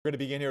We're going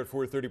to begin here at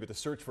 4:30 with a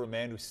search for a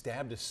man who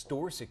stabbed a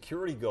store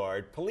security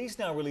guard. Police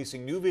now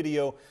releasing new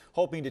video,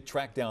 hoping to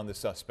track down the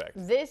suspect.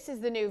 This is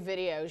the new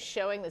video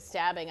showing the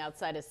stabbing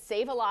outside a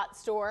Save-A-Lot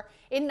store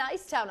in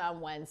Nicetown on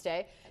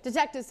Wednesday.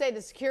 Detectives say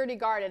the security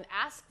guard had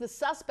asked the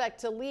suspect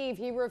to leave.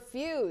 He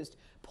refused,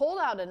 pulled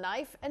out a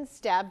knife and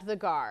stabbed the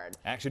guard.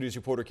 Action News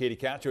reporter Katie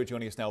Castro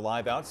joining us now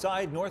live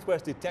outside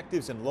Northwest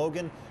Detectives in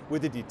Logan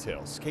with the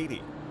details.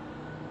 Katie.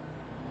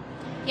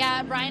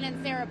 Yeah, Brian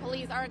and Sarah,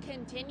 police are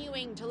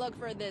continuing to look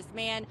for this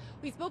man.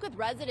 We spoke with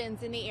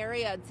residents in the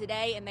area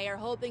today, and they are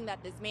hoping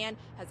that this man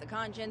has a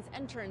conscience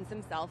and turns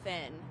himself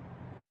in.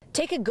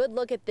 Take a good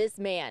look at this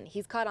man.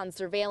 He's caught on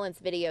surveillance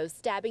video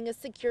stabbing a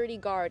security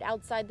guard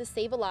outside the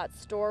Save-A-Lot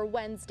store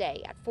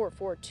Wednesday at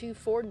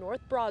 4424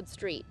 North Broad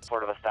Street.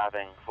 Sort of a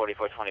stabbing,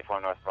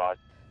 4424 North Broad.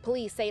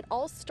 Police say it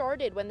all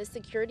started when the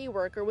security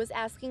worker was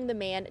asking the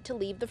man to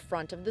leave the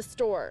front of the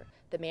store.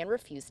 The man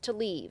refused to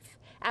leave.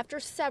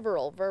 After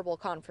several verbal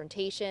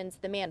confrontations,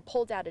 the man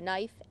pulled out a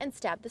knife and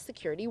stabbed the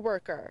security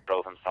worker.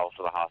 Drove himself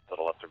to the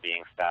hospital after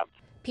being stabbed.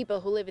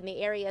 People who live in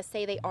the area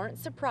say they aren't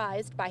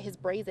surprised by his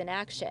brazen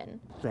action.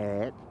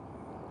 Sad,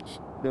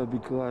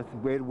 because the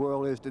way the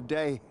world is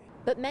today.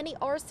 But many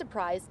are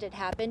surprised it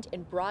happened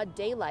in broad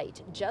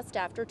daylight just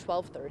after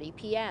 12:30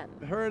 p.m.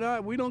 Her and I,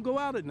 we don't go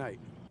out at night.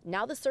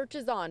 Now the search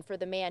is on for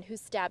the man who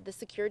stabbed the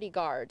security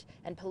guard,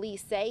 and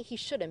police say he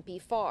shouldn't be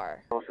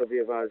far. Also be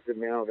advised the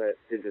male that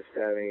did the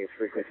stabbing is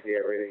frequently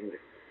everything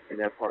in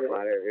that parking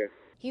lot area.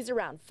 He's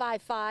around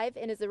 5'5"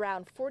 and is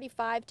around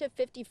 45 to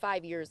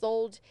 55 years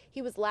old.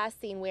 He was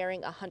last seen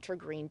wearing a hunter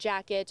green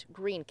jacket,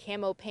 green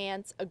camo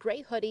pants, a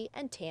gray hoodie,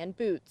 and tan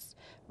boots.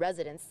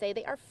 Residents say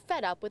they are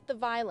fed up with the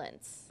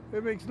violence.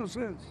 It makes no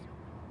sense.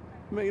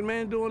 Make a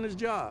man doing his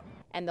job.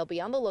 And they'll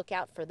be on the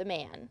lookout for the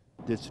man.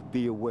 Just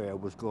be aware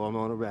of what's going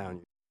on around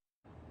you.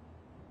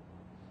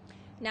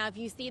 Now, if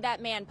you see that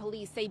man,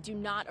 police say do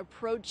not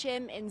approach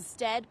him.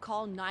 Instead,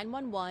 call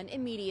 911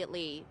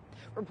 immediately.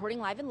 Reporting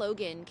live in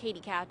Logan,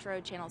 Katie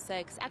Castro, Channel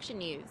 6 Action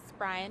News.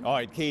 Brian. All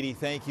right, Katie,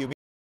 thank you.